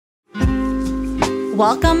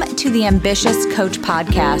Welcome to the Ambitious Coach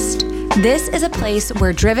Podcast. This is a place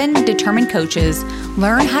where driven, determined coaches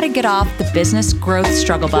learn how to get off the business growth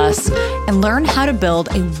struggle bus and learn how to build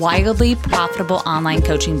a wildly profitable online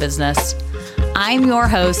coaching business. I'm your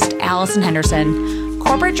host, Allison Henderson,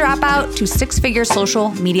 corporate dropout to six-figure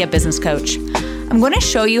social media business coach. I'm going to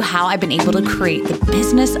show you how I've been able to create the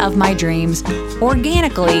business of my dreams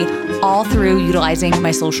organically, all through utilizing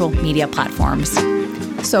my social media platforms.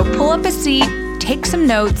 So pull up a seat, take some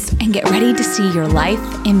notes, and get ready to see your life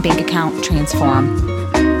and bank account transform.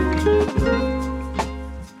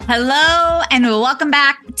 Hello, and welcome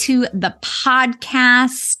back to the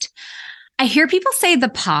podcast. I hear people say the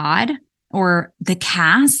pod or the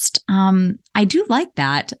cast. I do like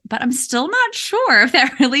that, but I'm still not sure if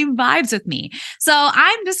that really vibes with me. So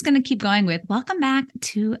I'm just going to keep going with welcome back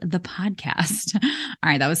to the podcast. All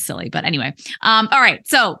right, that was silly, but anyway. All right,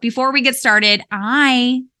 so before we get started,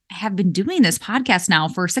 I have been doing this podcast now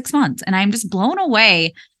for 6 months, and I'm just blown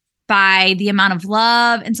away by the amount of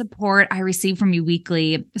love and support I receive from you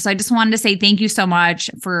weekly. So I just wanted to say thank you so much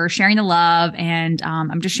for sharing the love. And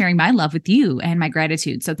I'm just sharing my love with you and my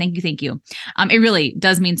gratitude. So thank you. Thank you. It really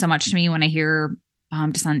does mean so much to me when I hear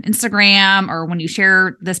just on Instagram or when you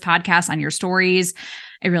share this podcast on your stories.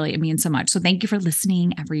 It means so much. So thank you for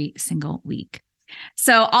listening every single week.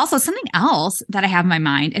 So also something else that I have in my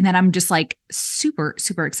mind and that I'm just like super,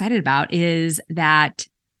 super excited about is that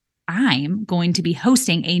I'm going to be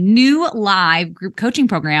hosting a new live group coaching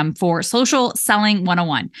program for Social Selling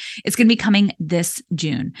 101. It's going to be coming this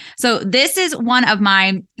June. So this is one of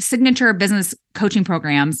my signature business coaching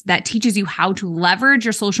programs that teaches you how to leverage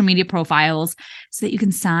your social media profiles so that you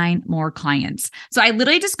can sign more clients. So I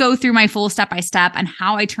literally just go through my full step-by-step on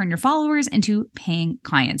how I turn your followers into paying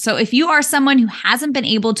clients. So if you are someone who hasn't been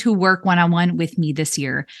able to work one-on-one with me this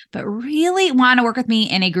year, but really want to work with me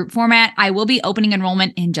in a group format, I will be opening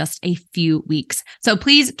enrollment in just a few weeks. So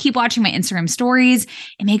please keep watching my Instagram stories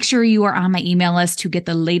and make sure you are on my email list to get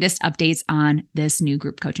the latest updates on this new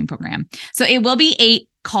group coaching program. So it will be 8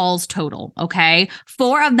 calls total. Okay.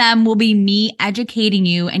 4 of them will be me educating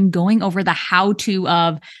you and going over the how-to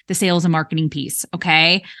of the sales and marketing piece.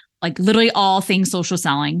 Okay. Like literally all things social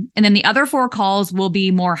selling. And then the other 4 calls will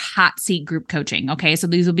be more hot seat group coaching. Okay. So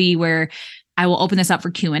these will be where I will open this up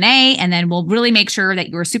for Q&A, and then we'll really make sure that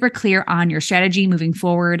you're super clear on your strategy moving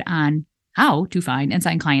forward on how to find and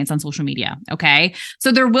sign clients on social media. Okay.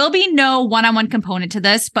 So there will be no one-on-one component to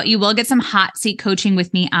this, but you will get some hot seat coaching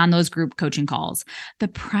with me on those group coaching calls. The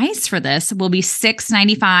price for this will be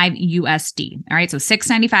 $695 USD. All right. So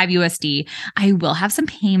 $695 USD. I will have some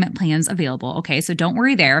payment plans available. Okay. So don't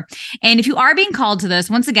worry there. And if you are being called to this,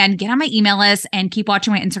 once again, get on my email list and keep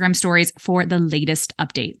watching my Instagram stories for the latest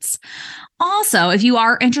updates. Also, if you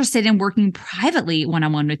are interested in working privately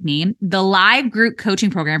one-on-one with me, the live group coaching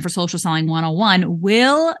program for Social Selling 101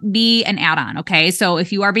 will be an add-on. Okay. So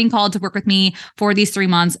if you are being called to work with me for these 3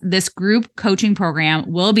 months, this group coaching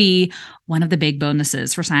program will be one of the big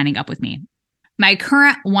bonuses for signing up with me. My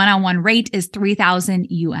current one-on-one rate is $3,000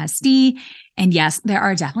 USD. And yes, there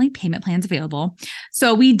are definitely payment plans available.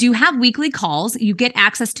 So we do have weekly calls. You get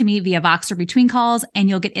access to me via Voxer between calls, and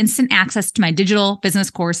you'll get instant access to my digital business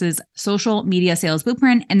courses, Social Media Sales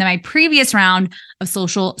Blueprint, and then my previous round of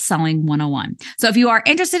Social Selling 101. So if you are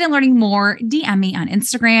interested in learning more, DM me on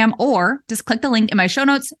Instagram or just click the link in my show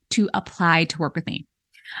notes to apply to work with me.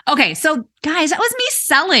 Okay, so guys, that was me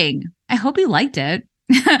selling. I hope you liked it.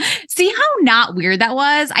 See how not weird that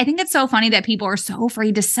was? I think it's so funny that people are so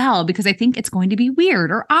afraid to sell because I think it's going to be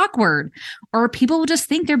weird or awkward, or people will just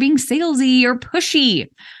think they're being salesy or pushy.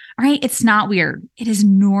 All right. It's not weird. It is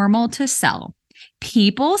normal to sell.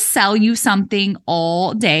 People sell you something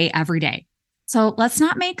all day, every day. So let's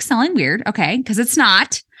not make selling weird. Okay. Because it's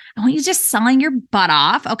not. I want you just selling your butt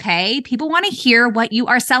off. Okay. People want to hear what you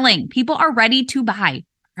are selling. People are ready to buy.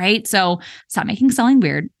 Right. So stop making selling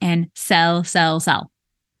weird and sell, sell, sell.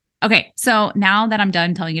 Okay, so now that I'm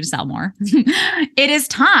done telling you to sell more, it is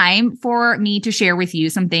time for me to share with you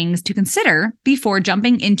some things to consider before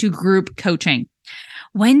jumping into group coaching.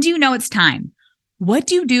 When do you know it's time? What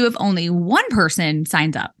do you do if only one person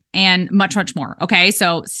signs up? And much, much more. Okay.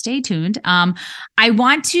 So stay tuned. I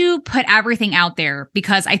want to put everything out there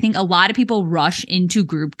because I think a lot of people rush into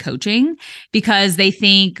group coaching because they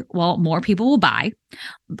think, well, more people will buy.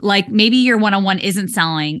 Like maybe your one-on-one isn't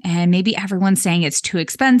selling and maybe everyone's saying it's too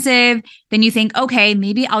expensive. Then you think, okay,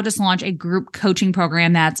 maybe I'll just launch a group coaching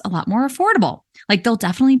program that's a lot more affordable. Like they'll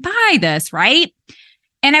definitely buy this, right?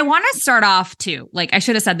 And I want to start off too. Like I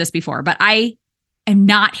should have said this before, but I am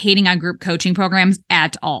not hating on group coaching programs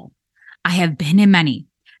at all. I have been in many.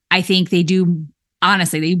 I think they do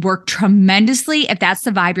Honestly, they work tremendously if that's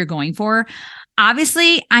the vibe you're going for.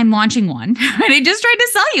 Obviously, I'm launching one. I just tried to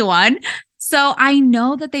sell you one. So I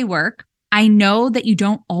know that they work. I know that you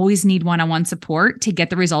don't always need one-on-one support to get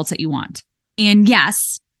the results that you want. And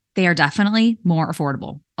yes, they are definitely more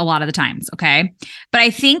affordable a lot of the times. Okay. But I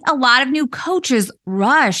think a lot of new coaches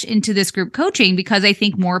rush into this group coaching because I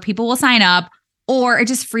think more people will sign up, or it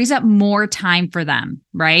just frees up more time for them,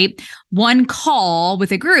 right? One call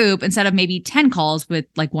with a group instead of maybe 10 calls with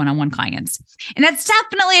like one-on-one clients. And that's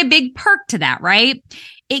definitely a big perk to that, right?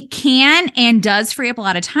 It can and does free up a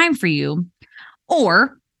lot of time for you.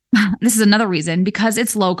 Or this is another reason, because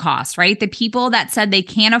it's low cost, right? The people that said they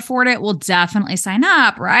can't afford it will definitely sign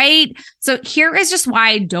up, right? So here is just why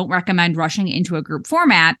I don't recommend rushing into a group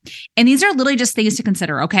format. And these are literally just things to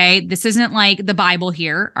consider, okay? This isn't like the Bible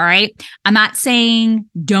here, all right? I'm not saying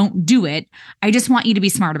don't do it. I just want you to be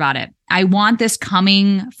smart about it. I want this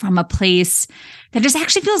coming from a place that just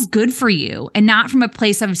actually feels good for you and not from a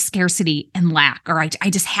place of scarcity and lack. All right, I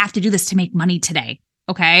just have to do this to make money today.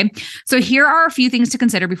 Okay. So here are a few things to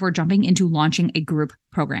consider before jumping into launching a group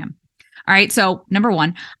program. All right. So number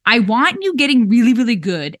one, I want you getting really, really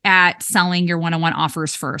good at selling your one-on-one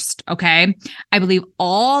offers first. Okay. I believe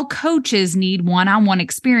all coaches need one-on-one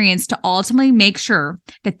experience to ultimately make sure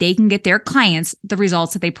that they can get their clients the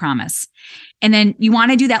results that they promise. And then you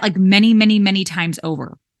want to do that like many, many, many times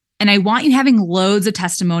over. And I want you having loads of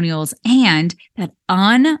testimonials and that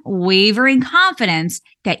unwavering confidence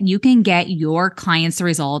that you can get your clients the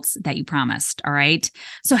results that you promised. All right.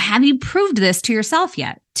 So have you proved this to yourself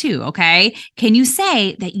yet too? Okay. Can you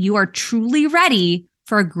say that you are truly ready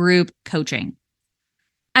for group coaching?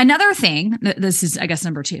 Another thing, this is, I guess,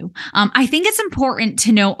 number two. I think it's important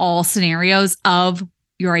to know all scenarios of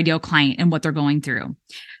your ideal client and what they're going through.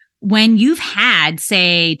 When you've had,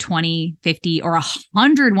 say, 20, 50, or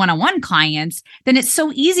 100 one-on-one clients, then it's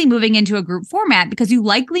so easy moving into a group format because you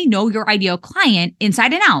likely know your ideal client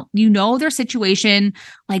inside and out. You know their situation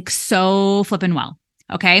like so flippin' well.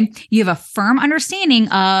 Okay. You have a firm understanding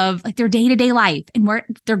of like their day-to-day life and what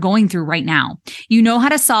they're going through right now. You know how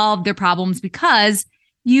to solve their problems because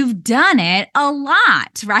you've done it a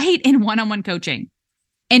lot, right? In one-on-one coaching.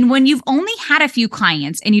 And when you've only had a few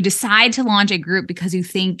clients and you decide to launch a group because you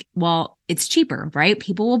think, well, it's cheaper, right?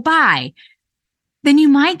 People will buy. Then you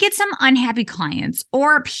might get some unhappy clients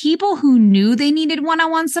or people who knew they needed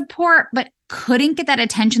one-on-one support, but couldn't get that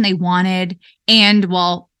attention they wanted. And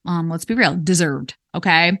well, let's be real, deserved.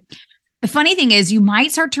 Okay. The funny thing is you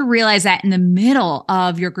might start to realize that in the middle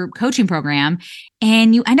of your group coaching program,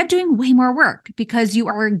 and you end up doing way more work because you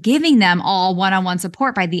are giving them all one-on-one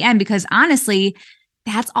support by the end, because honestly,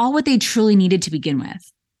 that's all what they truly needed to begin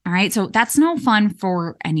with. All right. So that's no fun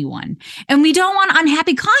for anyone. And we don't want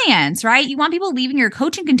unhappy clients, right? You want people leaving your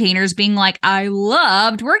coaching containers being like, I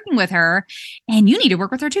loved working with her and you need to work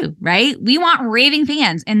with her too, right? We want raving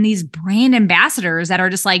fans and these brand ambassadors that are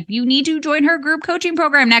just like, you need to join her group coaching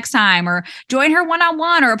program next time, or join her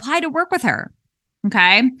one-on-one, or apply to work with her.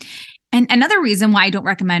 Okay. And another reason why I don't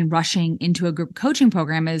recommend rushing into a group coaching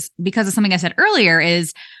program is because of something I said earlier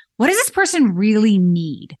is, what does this person really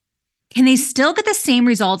need? Can they still get the same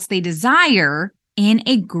results they desire in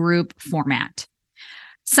a group format?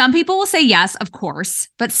 Some people will say yes, of course,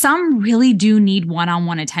 but some really do need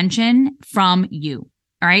one-on-one attention from you.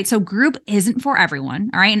 All right. So group isn't for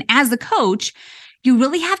everyone. All right. And as the coach, you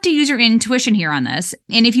really have to use your intuition here on this.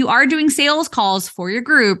 And if you are doing sales calls for your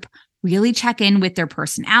group, really check in with their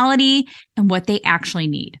personality and what they actually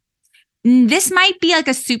need. This might be like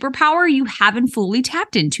a superpower you haven't fully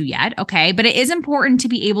tapped into yet, okay? But it is important to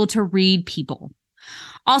be able to read people.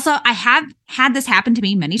 Also, I have had this happen to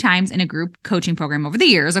me many times in a group coaching program over the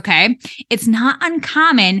years, okay? It's not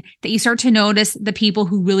uncommon that you start to notice the people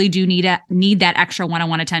who really do need that extra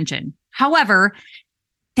one-on-one attention. However,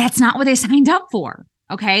 that's not what they signed up for,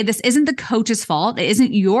 okay? This isn't the coach's fault. It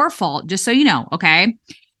isn't your fault, just so you know, okay?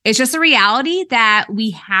 It's just a reality that we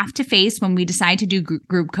have to face when we decide to do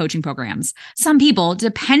group coaching programs. Some people,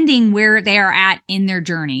 depending where they are at in their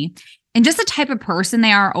journey and just the type of person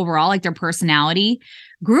they are overall, like their personality,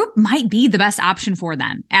 group might be the best option for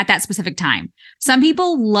them at that specific time. Some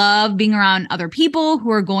people love being around other people who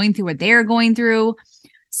are going through what they're going through.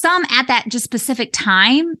 Some at that just specific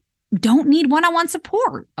time don't need one-on-one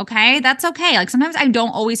support. Okay. That's okay. Like sometimes I don't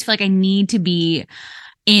always feel like I need to be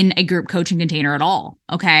in a group coaching container at all.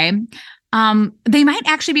 Okay. They might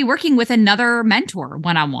actually be working with another mentor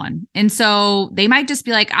one-on-one. And so they might just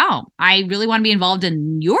be like, oh, I really want to be involved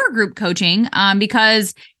in your group coaching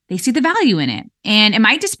because they see the value in it. And it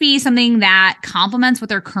might just be something that complements what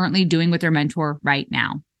they're currently doing with their mentor right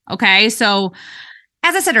now. Okay. So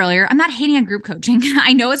As I said earlier, I'm not hating on group coaching.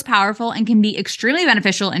 I know it's powerful and can be extremely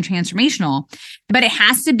beneficial and transformational, but it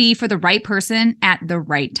has to be for the right person at the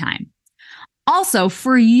right time. Also,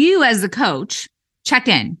 for you as the coach, check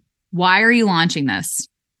in. Why are you launching this?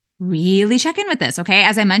 Really check in with this, okay?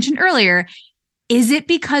 As I mentioned earlier, is it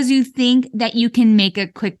because you think that you can make a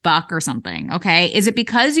quick buck or something, okay? Is it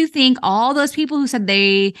because you think all those people who said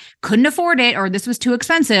they couldn't afford it or this was too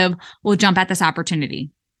expensive will jump at this opportunity?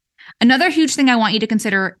 Another huge thing I want you to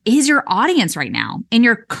consider is your audience right now and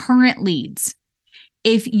your current leads.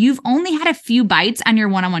 If you've only had a few bites on your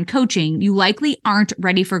one-on-one coaching, you likely aren't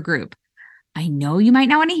ready for group. I know you might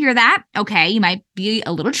not want to hear that. Okay, you might be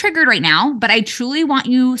a little triggered right now, but I truly want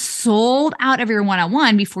you sold out of your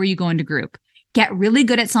one-on-one before you go into group. Get really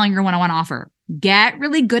good at selling your one-on-one offer. Get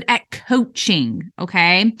really good at coaching,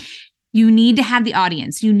 okay? You need to have the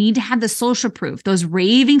audience. You need to have the social proof, those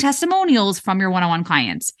raving testimonials from your one-on-one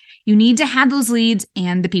clients. You need to have those leads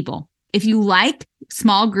and the people. If you like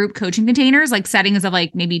small group coaching containers, like settings of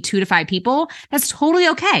like maybe 2 to 5 people, that's totally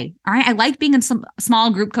okay. All right. I like being in some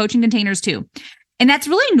small group coaching containers too. And that's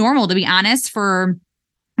really normal, to be honest, for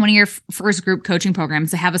one of your first group coaching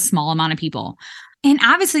programs to have a small amount of people. And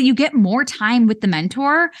obviously you get more time with the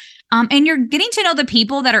mentor, and you're getting to know the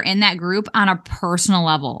people that are in that group on a personal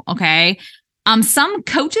level. Okay. Some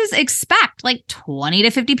coaches expect like 20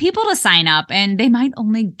 to 50 people to sign up, and they might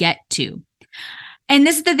only get 2. And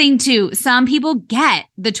this is the thing too. Some people get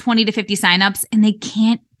the 20 to 50 signups and they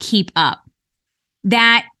can't keep up.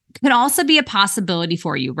 That could also be a possibility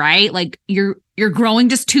for you, right? Like you're growing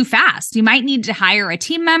just too fast. You might need to hire a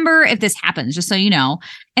team member if this happens, just so you know.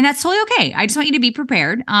 And that's totally okay. I just want you to be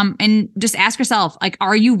prepared. And just ask yourself, like,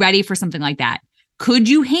 are you ready for something like that? Could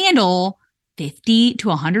you handle 50 to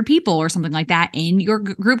 100 people or something like that in your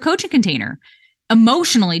group coaching container?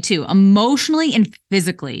 Emotionally too, emotionally and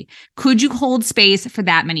physically. Could you hold space for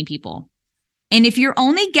that many people? And if you're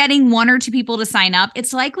only getting 1 or 2 people to sign up,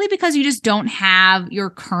 it's likely because you just don't have your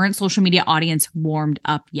current social media audience warmed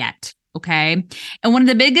up yet. Okay. And one of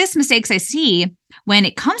the biggest mistakes I see when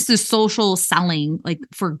it comes to social selling, like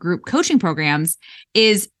for group coaching programs,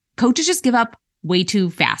 is coaches just give up way too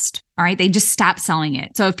fast. All right. They just stop selling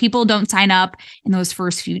it. So if people don't sign up in those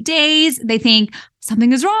first few days, they think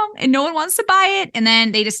something is wrong and no one wants to buy it. And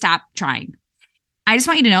then they just stop trying. I just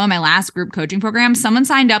want you to know in my last group coaching program, someone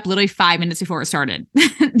signed up literally 5 minutes before it started.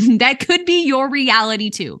 That could be your reality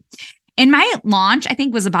too. And my launch, I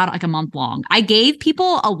think, was about like a month long. I gave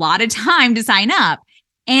people a lot of time to sign up.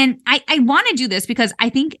 And I want to do this because I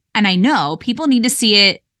think, and I know people need to see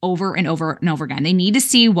it over and over and over again. They need to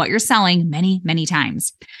see what you're selling many, many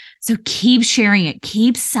times. So keep sharing it.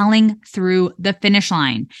 Keep selling through the finish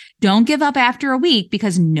line. Don't give up after a week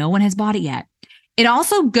because no one has bought it yet. This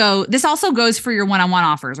also goes for your one-on-one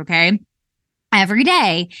offers, okay? Every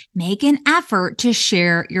day, make an effort to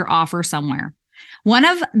share your offer somewhere. One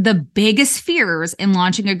of the biggest fears in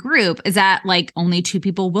launching a group is that like only 2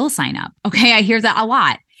 people will sign up. Okay. I hear that a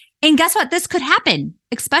lot. And guess what? This could happen,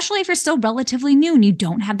 especially if you're still relatively new and you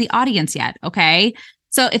don't have the audience yet. Okay.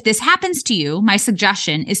 So if this happens to you, my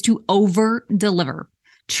suggestion is to over deliver.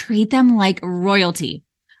 Treat them like royalty.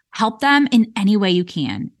 Help them in any way you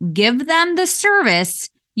can. Give them the service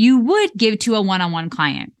you would give to a one-on-one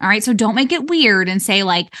client. All right. So don't make it weird and say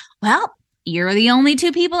like, well, you're the only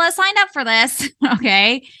 2 people that signed up for this.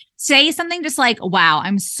 Okay. Say something just like, wow,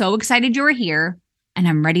 I'm so excited you're here and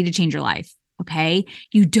I'm ready to change your life. Okay.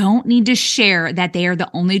 You don't need to share that they are the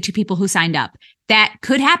only 2 people who signed up. That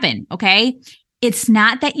could happen. Okay. It's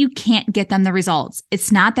not that you can't get them the results.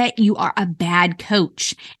 It's not that you are a bad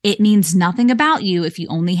coach. It means nothing about you if you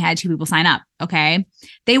only had 2 people sign up. Okay.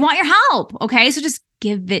 They want your help. Okay. So just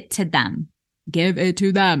give it to them. Give it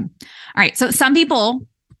to them. All right. So some people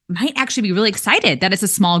might actually be really excited that it's a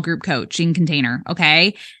small group coaching container.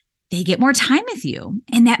 Okay. They get more time with you,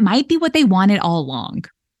 and that might be what they wanted all along.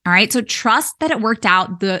 All right. So trust that it worked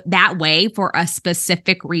out that way for a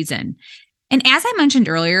specific reason. And as I mentioned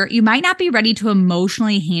earlier, you might not be ready to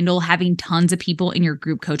emotionally handle having tons of people in your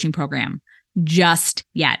group coaching program just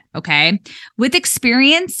yet. Okay. With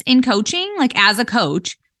experience in coaching, like as a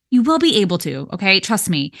coach, you will be able to, okay? Trust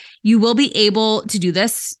me, you will be able to do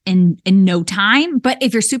this in no time. But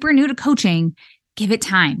if you're super new to coaching, give it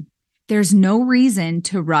time. There's no reason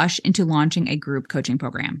to rush into launching a group coaching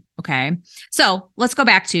program, okay? So let's go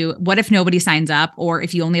back to what if nobody signs up or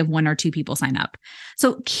if you only have 1 or 2 people sign up.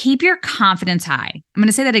 So keep your confidence high. I'm going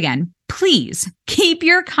to say that again. Please keep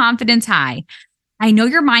your confidence high. I know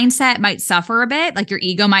your mindset might suffer a bit, like your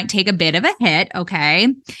ego might take a bit of a hit, okay?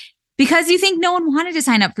 because you think no one wanted to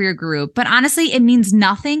sign up for your group. But honestly, it means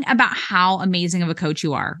nothing about how amazing of a coach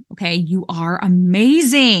you are. Okay. You are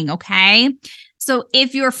amazing. Okay. So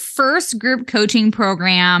if your first group coaching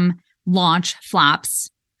program launch flops,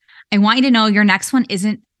 I want you to know your next one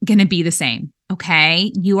isn't going to be the same.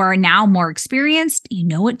 Okay. You are now more experienced. You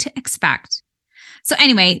know what to expect. So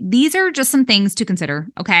anyway, these are just some things to consider.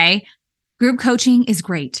 Okay. Group coaching is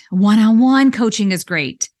great. One-on-one coaching is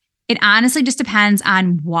great. It honestly just depends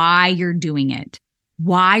on why you're doing it,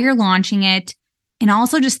 why you're launching it. And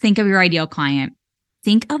also just think of your ideal client.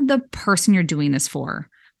 Think of the person you're doing this for.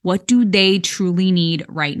 What do they truly need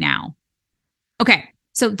right now? Okay.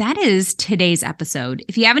 So that is today's episode.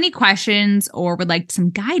 If you have any questions or would like some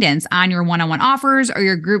guidance on your one-on-one offers or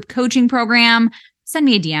your group coaching program, send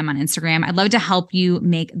me a DM on Instagram. I'd love to help you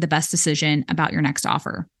make the best decision about your next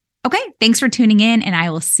offer. Okay, thanks for tuning in, and I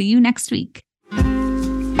will see you next week.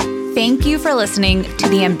 Thank you for listening to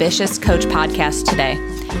the Ambitious Coach podcast today.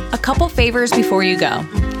 A couple favors before you go.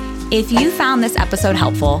 If you found this episode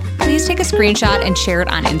helpful, please take a screenshot and share it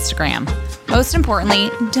on Instagram. Most importantly,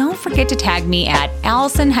 don't forget to tag me at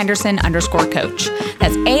Allison Henderson _coach.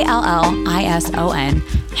 That's ALLISON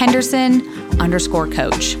Henderson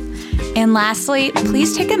 _coach. And lastly,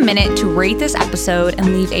 please take a minute to rate this episode and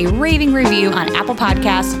leave a raving review on Apple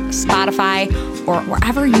Podcasts, Spotify, or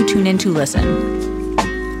wherever you tune in to listen.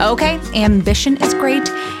 Okay, ambition is great,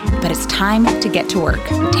 but it's time to get to work.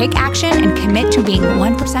 Take action and commit to being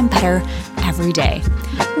 1% better every day.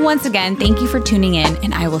 Once again, thank you for tuning in,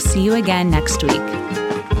 and I will see you again next week.